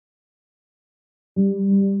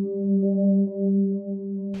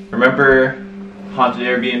Remember Haunted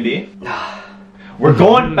Airbnb? We're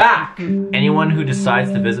going back! Anyone who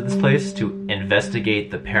decides to visit this place to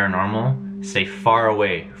investigate the paranormal, stay far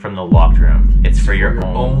away from the locked room. It's for your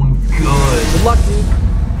own good. Good luck, dude.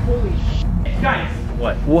 Holy shit. Guys!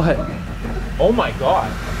 What? What? Oh my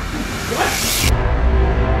god. What?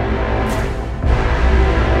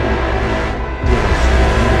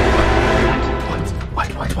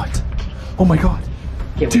 What? Oh my god.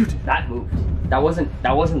 Okay, dude, that moved. That wasn't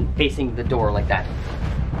facing the door like that.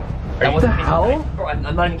 That wasn't facing the door. Bro,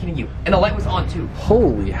 I'm not even kidding you. And the light was on too.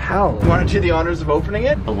 Holy hell. You want to do the honors of opening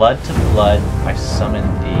it? Blood to blood, I summon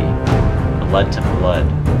thee. Blood to blood,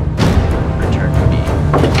 return to me.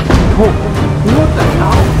 Oh, what the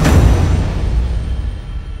hell?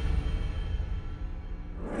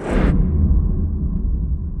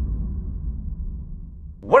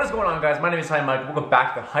 What is going on, guys? My name is HypeMyke. Welcome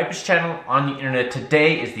back to the hypest channel on the internet.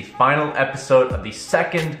 Today is the final episode of the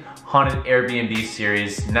second Haunted Airbnb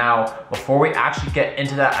series. Now, before we actually get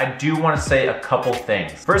into that, I do want to say a couple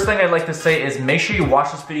things. First thing I'd like to say is make sure you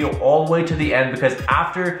watch this video all the way to the end, because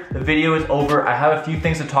after the video is over, I have a few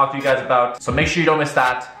things to talk to you guys about. So make sure you don't miss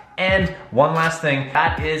that. And one last thing,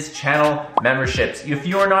 that is channel memberships. If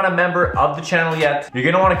you are not a member of the channel yet, you're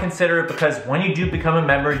gonna wanna consider it, because when you do become a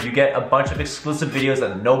member, you get a bunch of exclusive videos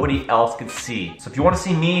that nobody else can see. So if you wanna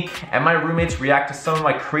see me and my roommates react to some of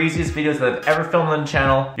my craziest videos that I've ever filmed on the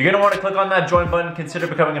channel, you're gonna wanna click on that join button, consider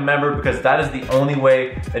becoming a member, because that is the only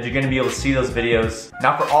way that you're gonna be able to see those videos.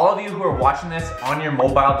 Now, for all of you who are watching this on your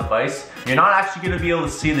mobile device, you're not actually gonna be able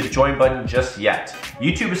to see the join button just yet.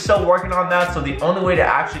 YouTube is still working on that, so the only way to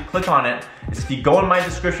actually click on it is if you go in my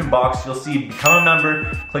description box, you'll see become a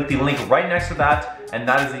member, click the link right next to that, and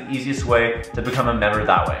that is the easiest way to become a member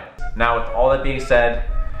that way. Now, with all that being said,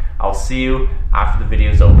 I'll see you after the video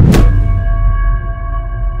is over.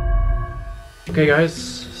 Okay guys,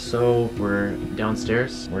 so we're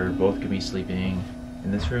downstairs. We're both gonna be sleeping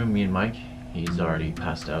in this room, me and Mike. He's already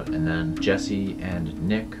passed out, and then Jesse and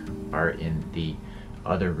Nick are in the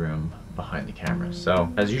other room behind the camera.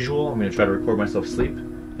 So, as usual, I'm gonna try to record myself asleep.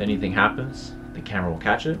 If anything happens, the camera will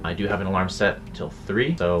catch it. I do have an alarm set until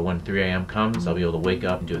 3, so when 3 a.m. comes, I'll be able to wake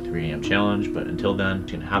up and do a 3 a.m. challenge, but until then, I'm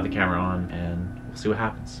gonna have the camera on, and we'll see what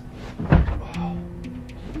happens.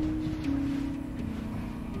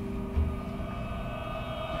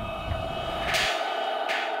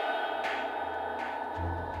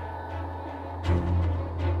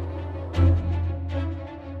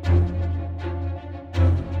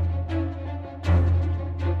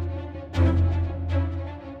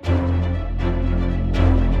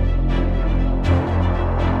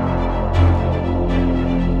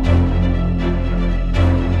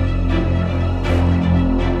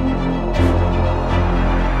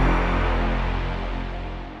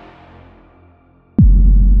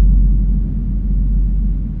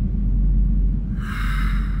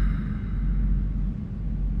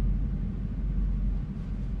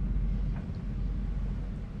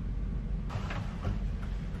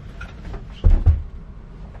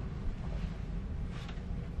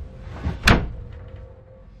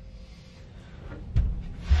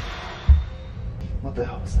 What the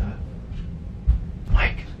hell was that?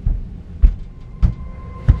 Mike!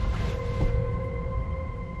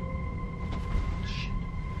 Shit.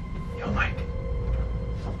 Yo, Mike.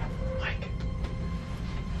 Mike.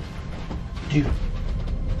 Dude.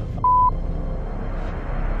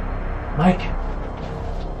 Mike.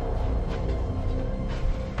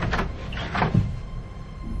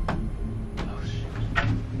 Oh, shit.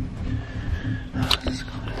 Oh, this is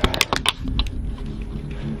going.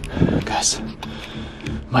 Guys.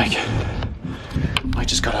 Mike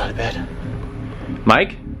just got out of bed.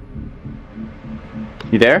 Mike?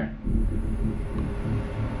 You there?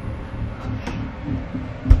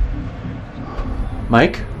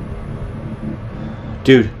 Mike?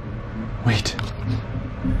 Dude, wait.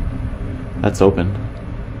 That's open.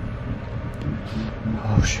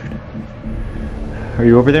 Oh shoot. Are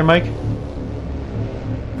you over there, Mike?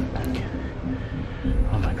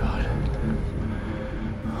 Oh my god.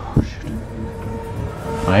 Oh shoot.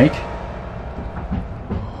 Mike?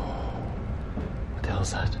 What the hell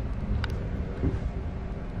is that?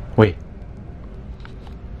 Wait.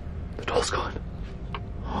 The doll's gone.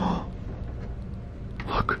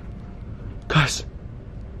 Look. Guys.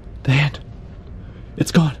 The hand.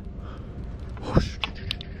 It's gone. Oh,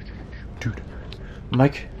 dude.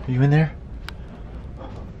 Mike, are you in there?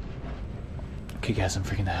 Okay guys, I'm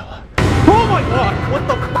freaking the hell out. Oh my god! What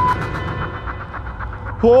the f?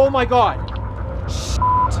 Oh my god!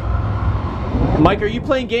 Mike, are you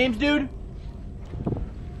playing games, dude?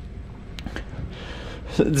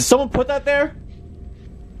 Did someone put that there?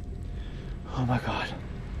 my god.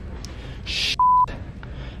 Shit.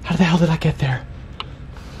 How the hell did I get there?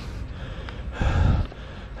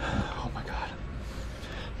 Oh my god.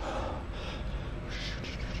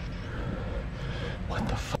 What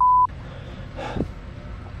the f?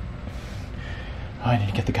 Oh, I need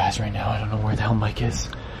to get the guys right now. I don't know where the hell Mike is.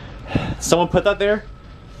 Someone put that there?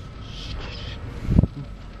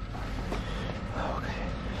 Okay.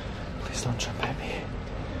 Please don't jump at me.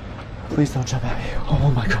 Please don't jump at me. Oh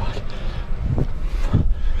my god.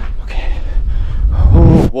 Okay.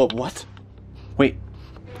 Oh, what? Wait.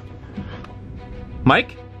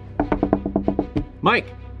 Mike? Mike?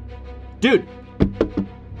 Dude!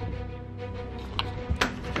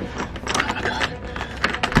 Oh my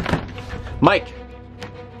god. Mike!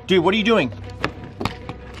 Dude, what are you doing?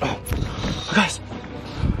 Oh, guys!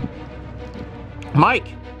 Mike!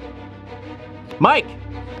 Mike!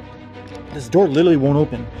 This door literally won't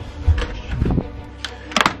open.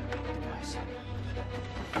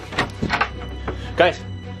 Guys,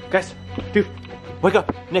 dude, wake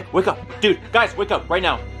up. Nick, wake up. Dude, guys, wake up right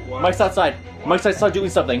now. What? Mike's outside. Mike's outside doing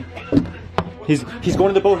something. He's going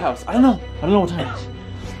to the boathouse. I don't know what time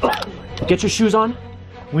it is. Get your shoes on.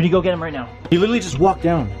 We need to go get him right now. He literally just walked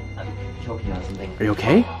down. I'm choking on something. Are you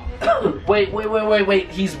okay? Wait.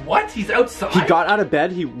 He's what? He's outside? He got out of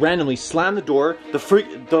bed. He randomly slammed the door. The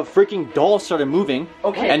freaking doll started moving.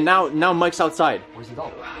 Okay. And now Mike's outside. Where's the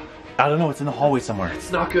doll? I don't know. It's in the hallway somewhere.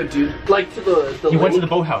 It's not good, dude. Like to the He went to the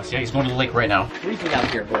boathouse. Yeah, he's going to the lake right now. Freezing out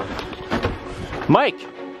here, bro. Mike!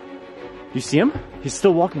 You see him? He's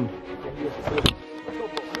still walking.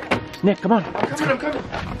 Nick, come on. I'm coming.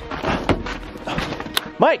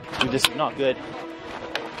 Mike! Dude, this is not good.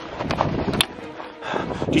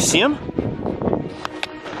 Do you see him?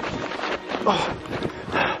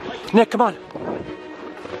 Oh. Nick, come on.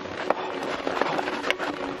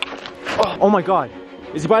 Oh my god.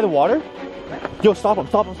 Is he by the water? Yo, stop him.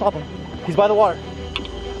 He's by the water.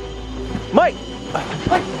 Mike!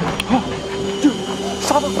 Oh. Dude,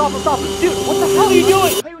 stop him. Dude, what the hell are you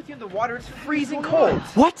doing? Play with you in the water, it's freezing cold.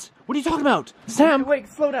 What? What are you talking about? Sam? Wait,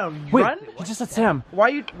 slow down. Wait, Run? he just said Sam.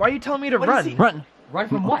 Why are you telling me to run? Run. Run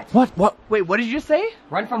from what? What? Wait, what did you just say?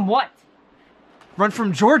 Run from what? Run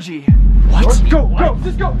from Georgie. What? Go,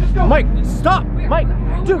 just go. Mike, stop! Mike,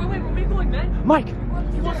 dude! Where are you going, man? Mike!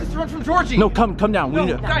 He wants us to run from Georgie. No, come down. We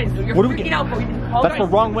need to. Guys, You're What are we freaking getting? out, bro. That's the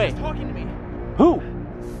wrong way. He's talking to me. Who?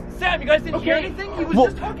 Sam, you guys didn't hear anything? He was Well-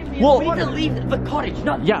 just talking to me. well- in We the need to leave the cottage,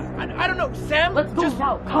 not Yeah. I don't know, Sam. Let's go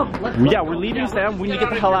now. Come. Let's Yeah, go. we're leaving, Yeah, Sam. We need to get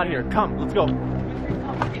the hell out of here. Come, let's go.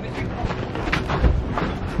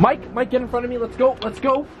 Mike, get in front of me. Let's go.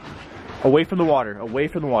 Away from the water.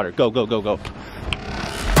 Go.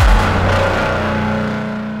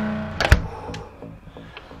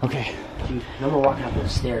 Okay. Dude, no more walking up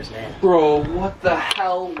those stairs, man. Bro, what the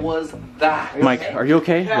hell was that? Mike, are you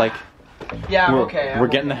okay? Yeah. Like, Yeah, I'm we're, okay. we're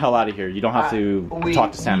getting the hell out of here. You don't have to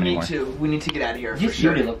talk to Sam anymore. We need to get out of here. Did you for see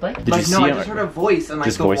sure. what it looked like? Did you Like, see no, I him? just heard a voice and like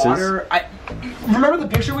Just the voices? water. Remember the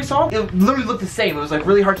picture we saw? It literally looked the same. It was like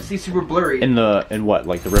really hard to see, super blurry. In what?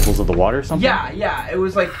 Like the ripples of the water or something? Yeah. It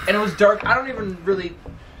was like, and it was dark. I don't even really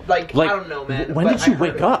like I don't know, man. When but did you I heard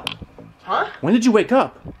wake it. up? Huh? When did you wake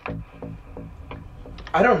up?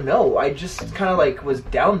 I don't know. I just kind of like was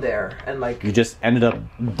down there and like. You just ended up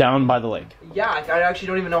down by the lake. Yeah, I actually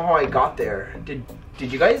don't even know how I got there. Did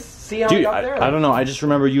you guys see how Dude, I got there? I don't know. I just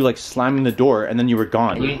remember you like slamming the door and then you were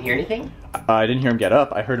gone. And you didn't hear anything? I didn't hear him get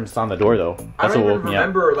up. I heard him slam the door though. I That's don't what even woke me up.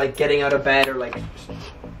 remember like getting out of bed or like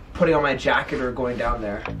putting on my jacket or going down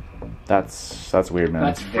there. That's weird, man.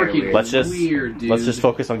 That's freaking Let's just weird, dude. let's just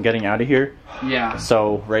focus on getting out of here. Yeah.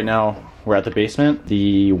 So right now we're at the basement.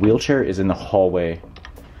 The wheelchair is in the hallway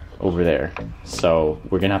over there. So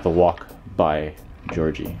we're gonna have to walk by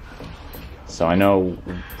Georgie. So I know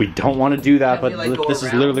we don't want to do that, Can we, but like, go this is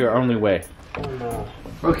around? literally our only way. Oh no.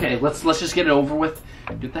 Okay, let's just get it over with.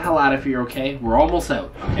 Get the hell out of here, okay? We're almost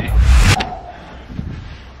out, okay?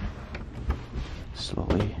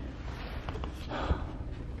 Slowly.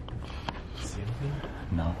 See anything?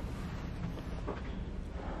 No.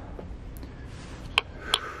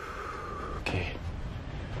 Okay.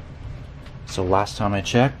 So last time I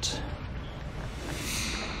checked.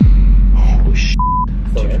 Holy shit.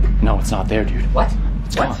 Dude. No, it's not there, dude. What?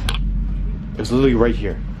 It's gone. It was literally right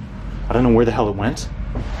here. I don't know where the hell it went.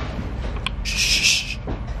 Shh.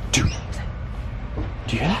 Dude.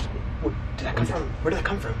 Do you hear that? Where did that come from? Where did that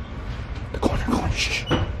come from? The corner. Shh.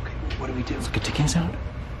 Okay, what do we do? It's like a ticking sound.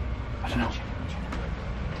 I don't know.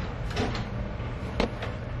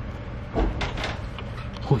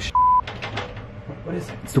 Holy shit. What is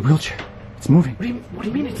it? It's the wheelchair. It's moving. What do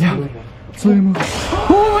you mean it's Yeah. moving? It's literally moving.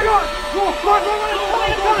 Oh my god! Oh, run!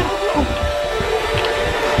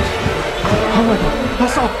 my god.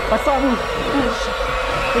 I saw it move. Oh shit.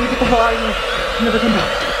 Let me get the hell out of here. Never come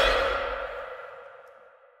back.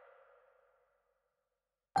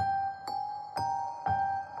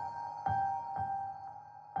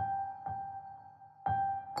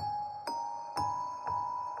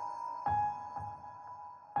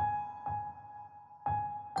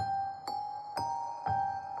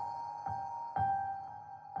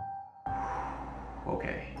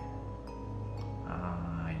 Okay.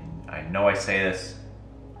 I know I say this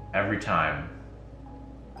every time,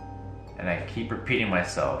 and I keep repeating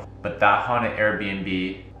myself, but that haunted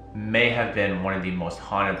Airbnb may have been one of the most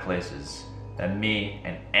haunted places that me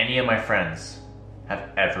and any of my friends have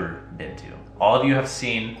ever been to. All of you have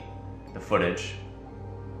seen the footage.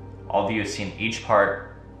 All of you have seen each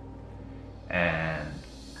part, and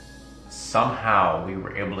somehow we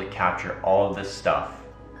were able to capture all of this stuff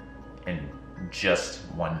in just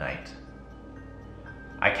one night.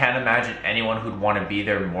 I can't imagine anyone who'd want to be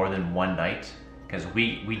there more than one night, because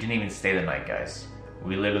we didn't even stay the night, guys.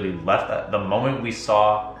 We literally left the moment we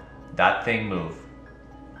saw that thing move,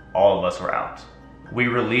 all of us were out. We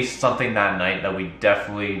released something that night that we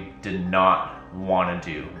definitely did not want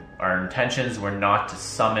to do. Our intentions were not to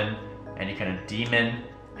summon any kind of demon,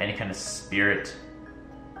 any kind of spirit.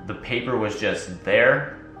 The paper was just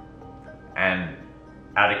there, and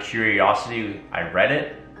out of curiosity, I read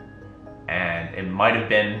it, and it might have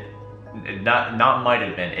been, not might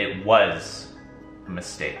have been, it was a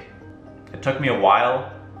mistake. It took me a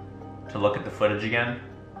while to look at the footage again.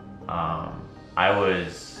 I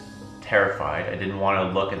was terrified. I didn't want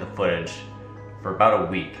to look at the footage for about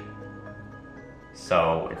a week.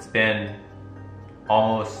 So it's been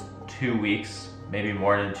almost 2 weeks, maybe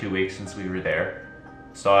more than 2 weeks since we were there.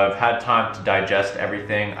 So I've had time to digest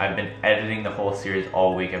everything. I've been editing the whole series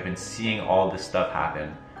all week. I've been seeing all this stuff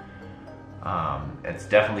happen. It's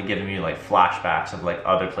definitely given me like flashbacks of like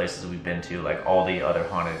other places we've been to, like all the other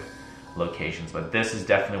haunted locations. But this is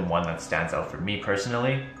definitely one that stands out for me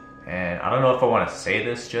personally. And I don't know if I want to say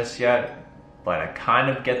this just yet, but I kind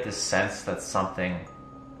of get this sense that something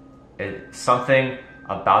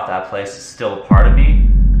about that place is still a part of me.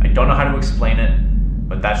 I don't know how to explain it,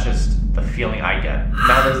 but that's just the feeling I get.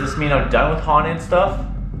 Now, does this mean I'm done with haunted stuff?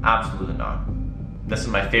 Absolutely not. This is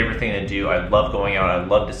my favorite thing to do. I love going out. I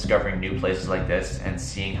love discovering new places like this and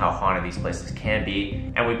seeing how haunted these places can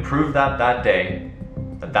be. And we proved that day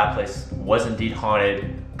that place was indeed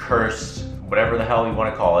haunted, cursed, whatever the hell you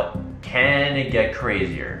want to call it. Can it get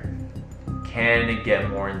crazier? Can it get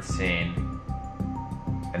more insane?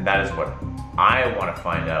 And that is what I want to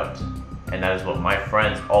find out. And that is what my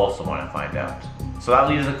friends also want to find out. So that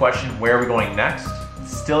leaves the question, where are we going next?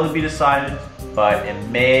 Still to be decided, but it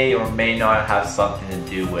may or may not have something to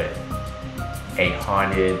do with a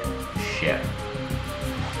haunted ship.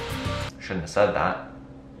 Shouldn't have said that.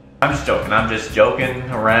 I'm just joking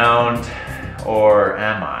around, or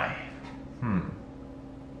am I?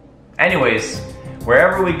 Anyways,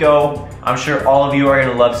 wherever we go, I'm sure all of you are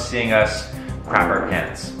gonna love seeing us crap our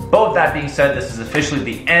pants. But with that being said, this is officially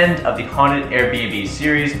the end of the Haunted Airbnb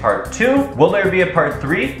series, part 2. Will there be a part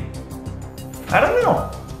 3? I don't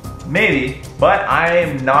know. Maybe, but I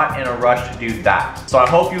am not in a rush to do that. So I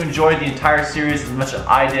hope you enjoyed the entire series as much as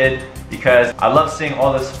I did, because I love seeing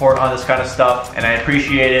all the support on this kind of stuff, and I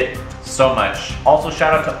appreciate it so much. Also,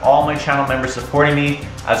 shout out to all my channel members supporting me,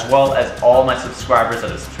 as well as all my subscribers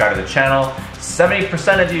that have subscribed to the channel.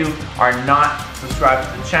 70% of you are not subscribed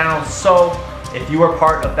to the channel, so if you are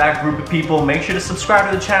part of that group of people, make sure to subscribe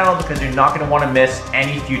to the channel, because you're not going to want to miss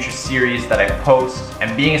any future series that I post.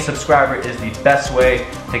 And being a subscriber is the best way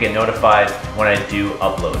to get notified when I do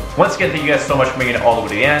upload. Once again, thank you guys so much for making it all the way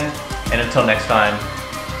to the end. And until next time,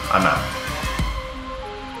 I'm out.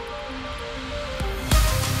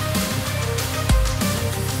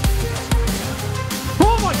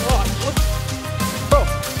 Oh my god! Bro,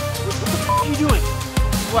 what the f are you doing?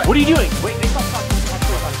 What are you doing? Wait, stop.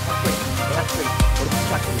 That's great. What is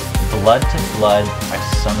that? Blood to blood, I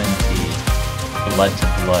summon thee. Blood to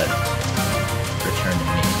blood, return to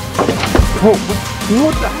me. Whoa,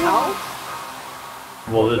 what the hell?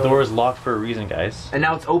 Well, the door is locked for a reason, guys. And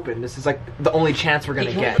now it's open. This is like the only chance we're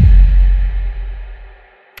gonna get.